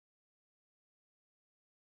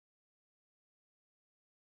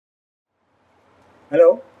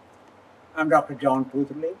Hello, I'm Dr. John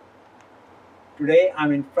Putherley. Today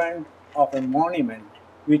I'm in front of a monument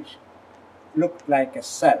which looked like a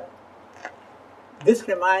cell. This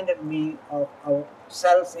reminded me of our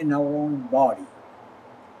cells in our own body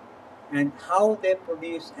and how they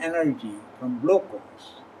produce energy from glucose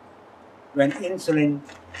when insulin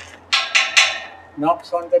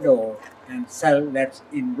knocks on the door and cell lets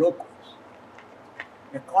in glucose.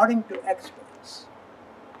 According to experts,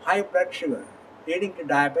 high blood sugar leading to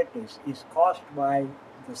diabetes is caused by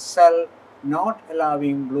the cell not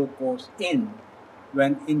allowing glucose in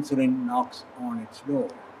when insulin knocks on its door,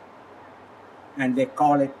 and they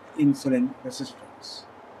call it insulin resistance.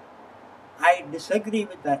 I disagree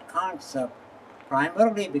with that concept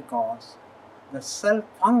primarily because the cell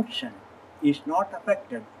function is not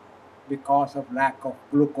affected because of lack of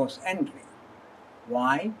glucose entry.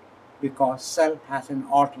 Why? Because cell has an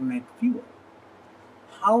alternate fuel.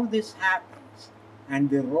 How this happens and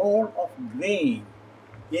the role of grain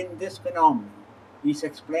in this phenomenon is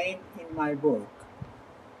explained in my book,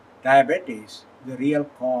 Diabetes, the Real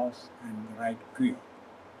Cause and the Right Cure.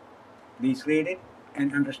 Please read it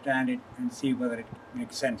and understand it and see whether it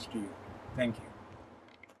makes sense to you. Thank you.